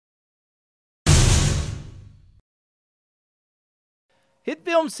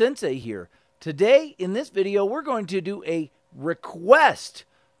Hitfilm Sensei here. Today, in this video, we're going to do a request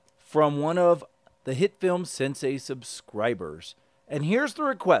from one of the Hitfilm Sensei subscribers. And here's the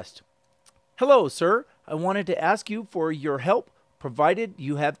request. Hello, sir. I wanted to ask you for your help, provided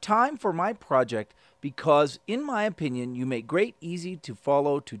you have time for my project, because, in my opinion, you make great,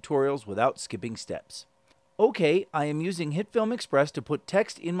 easy-to-follow tutorials without skipping steps. Okay, I am using Hitfilm Express to put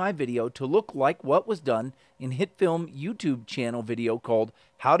text in my video to look like what was done in Hitfilm YouTube channel video called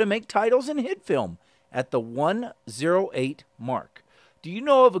How to Make Titles in Hitfilm at the 108 mark. Do you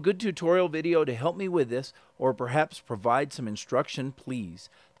know of a good tutorial video to help me with this, or perhaps provide some instruction, please?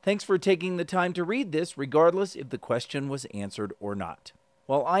 Thanks for taking the time to read this, regardless if the question was answered or not.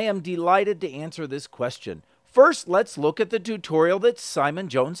 Well, I am delighted to answer this question. First, let's look at the tutorial that Simon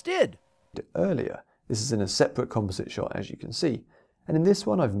Jones did. Earlier. This is in a separate composite shot, as you can see, and in this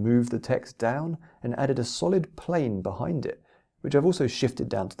one I've moved the text down and added a solid plane behind it, which I've also shifted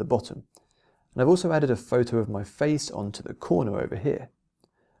down to the bottom. And I've also added a photo of my face onto the corner over here.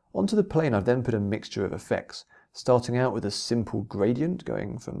 Onto the plane I've then put a mixture of effects, starting out with a simple gradient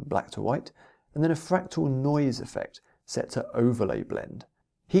going from black to white, and then a fractal noise effect set to overlay blend.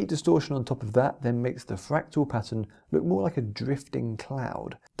 Heat distortion on top of that then makes the fractal pattern look more like a drifting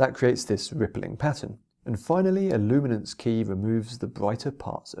cloud. That creates this rippling pattern. And finally, a Luminance Key removes the brighter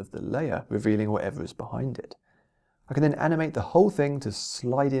parts of the layer, revealing whatever is behind it. I can then animate the whole thing to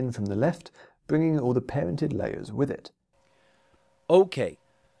slide in from the left, bringing all the parented layers with it. Okay,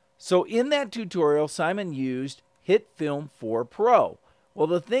 so in that tutorial, Simon used Hitfilm 4 Pro. Well,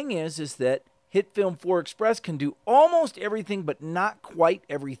 the thing is that Hitfilm 4 Express can do almost everything, but not quite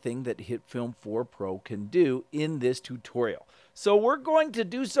everything that Hitfilm 4 Pro can do in this tutorial. So we're going to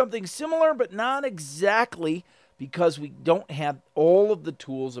do something similar, but not exactly, because we don't have all of the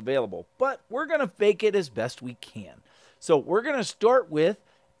tools available. But we're going to fake it as best we can. So we're going to start with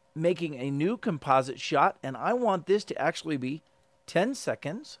making a new composite shot, and I want this to actually be 10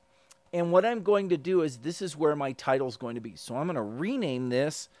 seconds. And what I'm going to do is, this is where my title is going to be. So I'm going to rename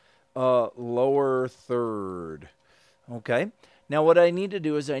this lower third. Okay, now what I need to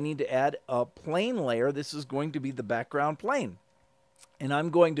do is I need to add a plane layer. This is going to be the background plane, and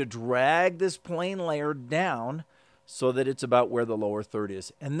I'm going to drag this plane layer down so that it's about where the lower third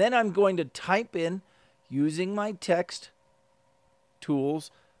is, and then I'm going to type in, using my text tools,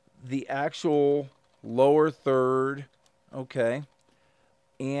 the actual lower third. Okay,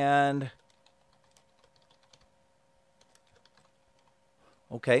 and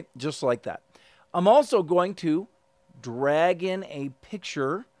okay, just like that. I'm also going to drag in a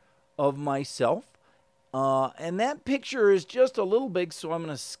picture of myself. And that picture is just a little big, so I'm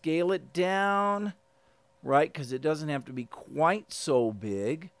going to scale it down, right? Because it doesn't have to be quite so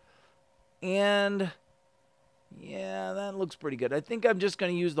big. And yeah, that looks pretty good. I think I'm just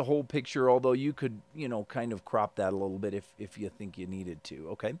going to use the whole picture, although you could, kind of crop that a little bit if you think you needed to,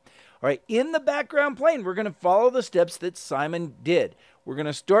 okay? All right, in the background plane, we're going to follow the steps that Simon did. We're going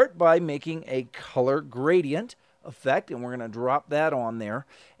to start by making a color gradient effect, and we're going to drop that on there.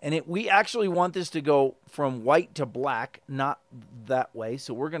 And we actually want this to go from white to black, not that way.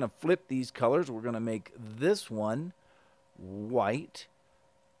 So we're going to flip these colors. We're going to make this one white,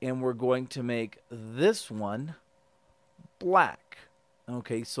 and we're going to make this one black.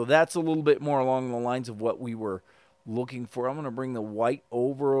 Okay, so that's a little bit more along the lines of what we were looking for. I'm going to bring the white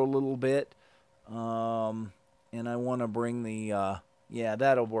over a little bit, and I want to bring the yeah,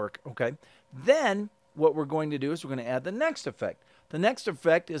 that'll work. Okay, then what we're going to do is we're going to add the next effect. The next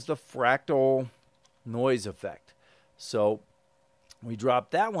effect is the fractal noise effect. So we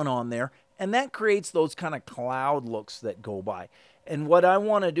drop that one on there, and that creates those kind of cloud looks that go by. And what I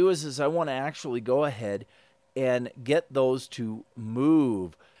want to do is I want to actually go ahead and get those to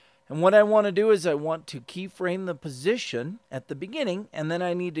move. And what I want to do is I want to keyframe the position at the beginning, and then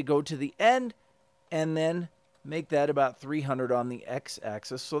I need to go to the end and then make that about 300 on the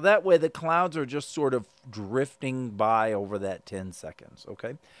x-axis. So that way the clouds are just sort of drifting by over that 10 seconds,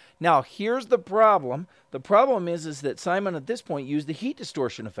 okay? Now, here's the problem. The problem is that Simon at this point used the heat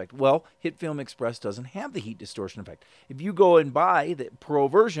distortion effect. Well, Hitfilm Express doesn't have the heat distortion effect. If you go and buy the Pro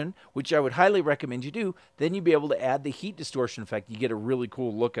version, which I would highly recommend you do, then you'll be able to add the heat distortion effect. You get a really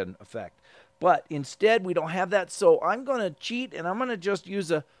cool looking effect. But instead, we don't have that, so I'm going to cheat, and I'm going to just use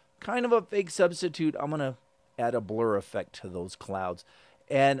a kind of a fake substitute. I'm going to add a blur effect to those clouds,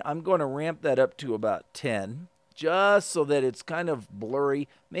 and I'm going to ramp that up to about 10, just so that it's kind of blurry.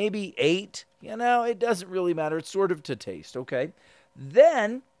 Maybe 8, it doesn't really matter. It's sort of to taste, okay?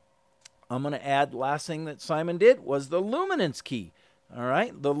 Then I'm going to add, last thing that Simon did was the Luminance Key. All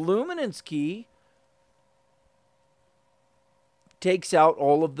right, the Luminance Key takes out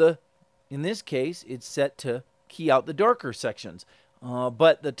all of the, in this case, it's set to key out the darker sections.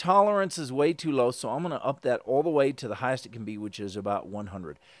 But the tolerance is way too low, so I'm going to up that all the way to the highest it can be, which is about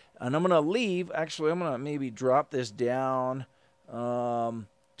 100. And I'm going to leave, actually, I'm going to maybe drop this down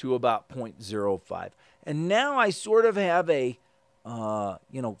to about 0.05. And now I sort of have a,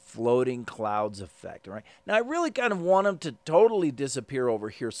 floating clouds effect, right? Now, I really kind of want them to totally disappear over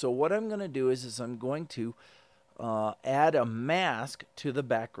here. So what I'm going to do is I'm going to add a mask to the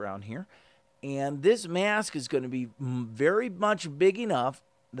background here. And this mask is going to be very much big enough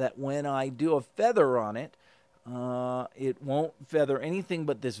that when I do a feather on it, it won't feather anything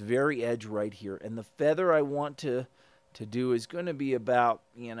but this very edge right here. And the feather I want to do is going to be about,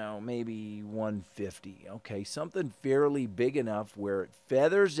 maybe 150. Okay, something fairly big enough where it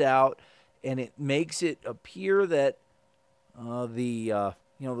feathers out and it makes it appear that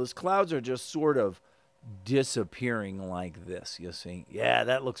those clouds are just sort of disappearing like this. You see? Yeah,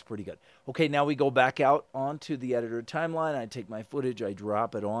 that looks pretty good. Okay, now we go back out onto the editor timeline. I take my footage, I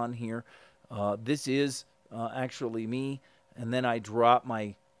drop it on here. This is actually me, and then I drop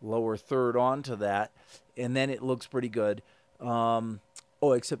my lower third onto that, and then it looks pretty good.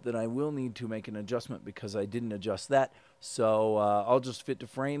 Except that I will need to make an adjustment because I didn't adjust that. So I'll just fit to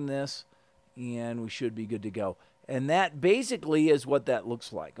frame this, and we should be good to go. And that basically is what that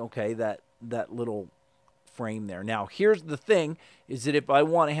looks like, okay, that little frame there. Now, here's the thing, is that if I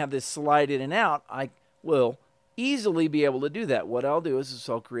want to have this slide in and out, I will easily be able to do that. What I'll do is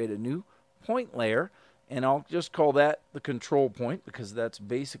I'll create a new point layer, and I'll just call that the control point because that's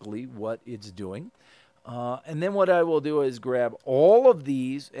basically what it's doing. And then what I will do is grab all of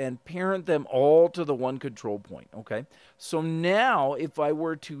these and parent them all to the one control point, okay? So now if I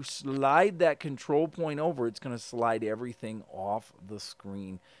were to slide that control point over, it's going to slide everything off the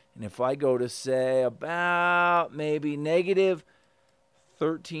screen. And if I go to, say, about maybe negative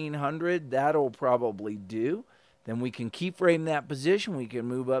 1300, that'll probably do. Then we can keyframe that position. We can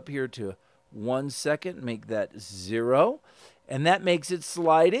move up here to 1 second, make that 0. And that makes it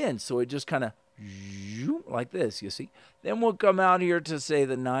slide in. So it just kind of like this, you see. Then we'll come out here to, say,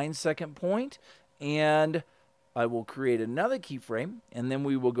 the 9-second point, and I will create another keyframe, and then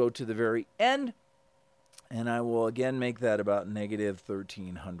we will go to the very end, and I will again make that about negative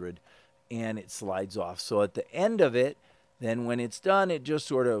 1300, and it slides off. So at the end of it, then when it's done, it just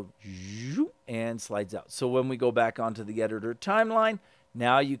sort of and slides out. So when we go back onto the editor timeline,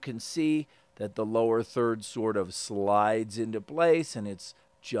 now you can see that the lower third sort of slides into place, and it's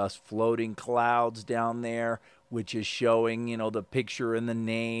just floating clouds down there, which is showing, the picture and the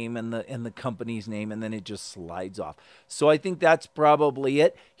name and the company's name, and then it just slides off. So I think that's probably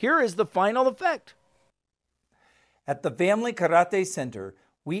it. Here is the final effect. At the Family Karate Center,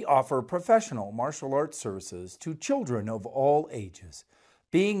 we offer professional martial arts services to children of all ages.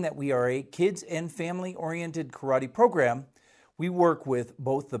 Being that we are a kids and family-oriented karate program, we work with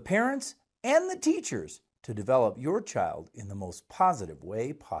both the parents and the teachers to develop your child in the most positive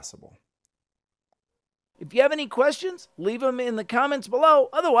way possible. If you have any questions, leave them in the comments below.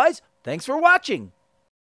 Otherwise, thanks for watching.